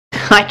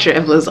Hi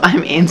travellers,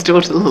 I'm Anne's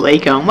daughter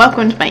Lalika and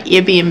welcome to my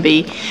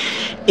Airbnb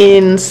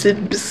in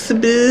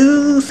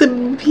Sibiu.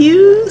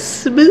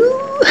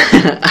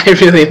 I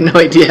really have no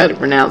idea how to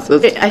pronounce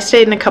this. I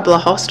stayed in a couple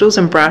of hostels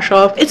in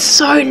Brasov. It's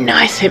so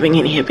nice having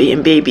an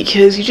Airbnb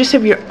because you just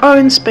have your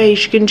own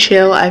space, you can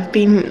chill.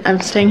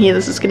 I'm staying here,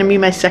 this is going to be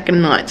my second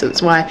night, so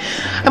that's why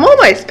I'm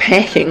almost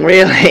packing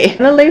really. I'm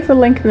going to leave the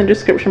link in the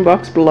description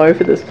box below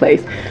for this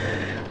place.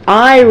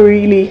 I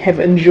really have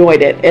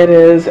enjoyed it. It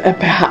is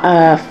about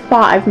a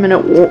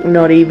 5-minute walk,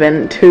 not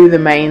even, to the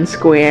main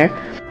square.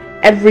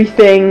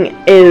 Everything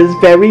is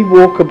very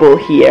walkable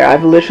here.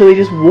 I've literally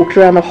just walked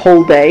around the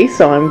whole day,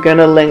 so I'm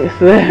gonna link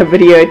the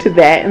video to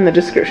that in the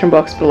description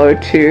box below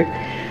too,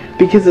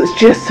 because it's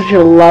just such a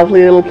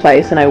lovely little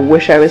place and I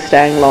wish I was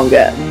staying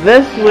longer.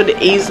 This would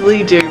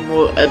easily do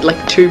more,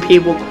 like 2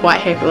 people quite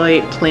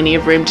happily, plenty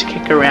of room to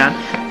kick around.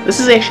 This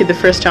is actually the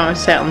first time I've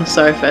sat on the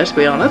sofa, to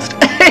be honest.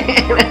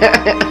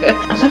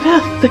 I love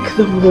how thick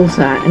the walls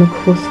are, and of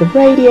course the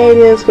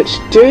radiators, which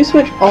do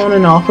switch on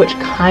and off, which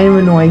kind of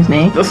annoys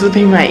me. This has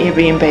been my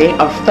Airbnb.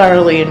 I've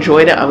thoroughly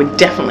enjoyed it. I would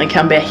definitely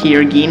come back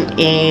here again,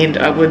 and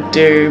I would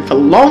do for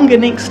longer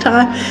next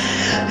time.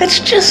 It's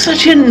just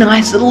such a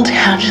nice little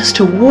town just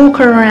to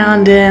walk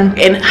around in,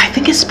 and I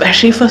think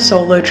especially for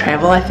solo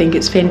travel, I think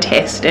it's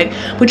fantastic,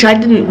 which I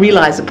didn't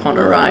realise upon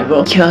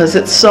arrival, because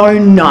it's so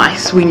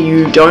nice when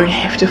you don't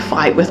have to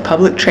fight with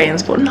public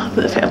transport. Not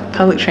that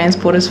public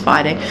transport is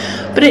fighting,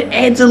 but it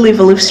adds a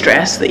level of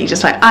stress that you're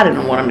just like, I don't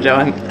know what I'm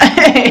doing.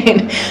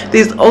 And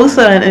there's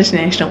also an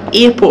international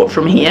airport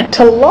from here.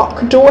 To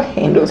lock door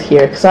handles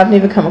here, because I've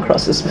never come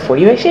across this before,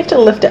 you actually have to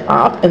lift it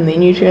up and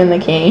then you turn the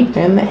key,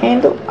 turn the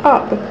handle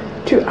up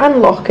to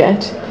unlock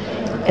it,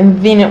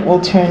 and then it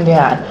will turn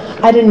down.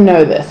 I didn't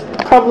know this.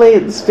 Probably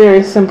it's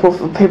very simple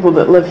for people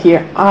that live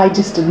here. I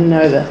just didn't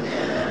know this.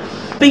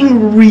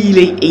 Been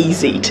really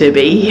easy to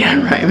be here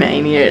in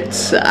Romania.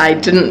 I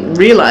didn't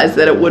realize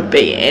that it would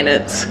be,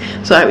 and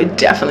so I would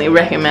definitely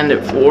recommend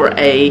it for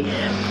a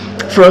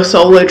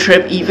solo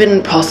trip,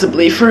 even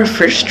possibly for a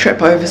first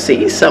trip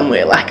overseas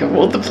somewhere. Like, of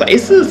all the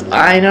places,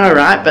 I know,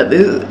 right? But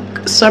there's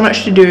so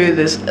much to do.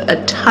 There's a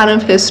ton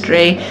of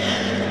history.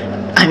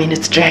 I mean,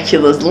 it's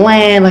Dracula's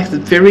land. Like,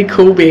 it's very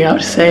cool being able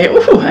to say,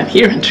 oh, I'm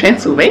here in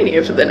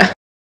Transylvania for the night.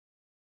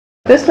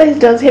 This place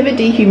does have a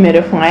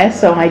dehumidifier,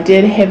 so I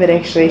did have it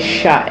actually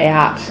shut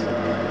out.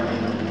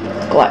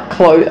 Like,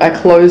 I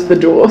closed the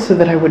door so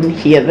that I wouldn't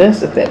hear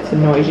this, if that's the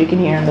noise you can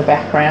hear in the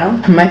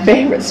background. My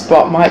favourite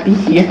spot might be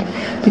here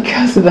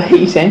because of the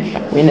heating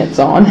when it's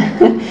on,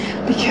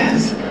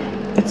 because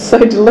it's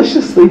so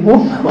deliciously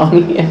warm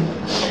along here.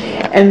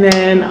 And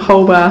then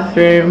whole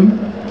bathroom,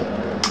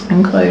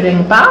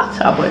 including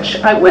bathtub, which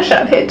I wish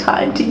I'd had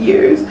time to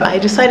use. I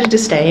decided to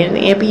stay in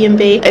the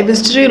Airbnb. It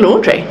was to do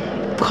laundry,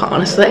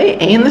 honestly,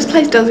 and this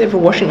place does have a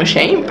washing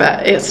machine,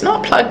 but it's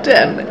not plugged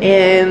in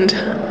and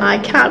I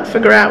can't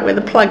figure out where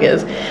the plug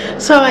is,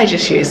 so I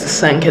just use the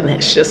sink and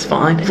that's just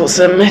fine. For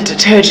some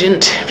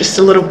detergent, just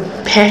a little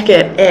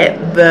packet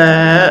at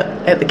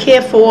the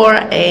Carrefour,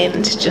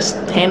 and just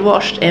hand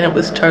washed, and it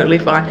was totally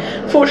fine.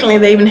 Fortunately,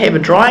 they even have a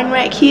drying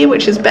rack here,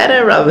 which is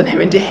better rather than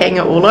having to hang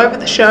it all over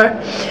the show.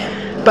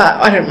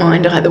 But I don't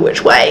mind either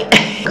which way,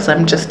 because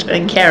I'm just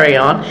doing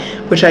carry-on,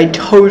 which I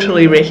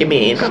totally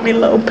recommend. Got me a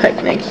little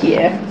picnic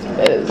here.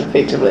 It is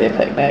effectively a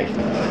picnic.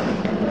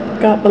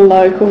 Got the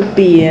local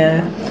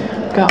beer.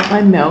 Got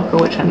my Milka,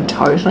 which I'm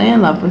totally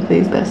in love with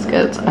these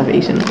biscuits. I've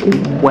eaten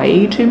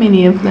way too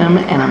many of them,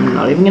 and I'm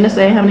not even going to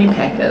say how many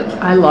packets.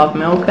 I love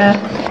Milka.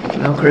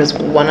 Milka is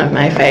one of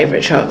my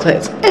favourite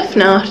chocolates. If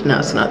not, no,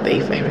 it's not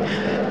the favourite.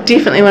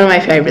 Definitely one of my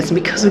favourites,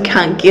 and because we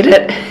can't get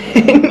it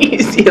in New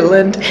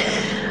Zealand,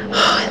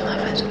 oh, I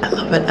love it, I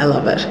love it, I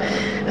love it.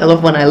 I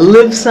love when I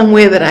live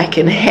somewhere that I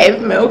can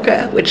have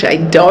Milka, which I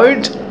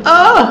don't.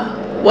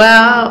 Oh,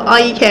 wow. Oh,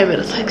 you can, but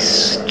it's like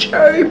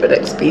stupid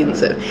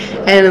expensive.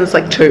 And it's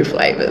like 2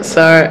 flavours,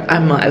 so I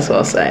might as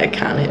well say I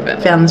can't have it.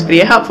 Found this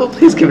video helpful,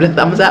 please give it a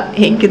thumbs up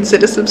and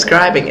consider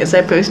subscribing, as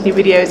I post new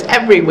videos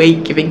every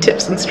week giving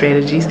tips and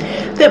strategies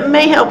that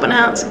may help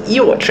enhance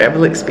your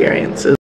travel experiences.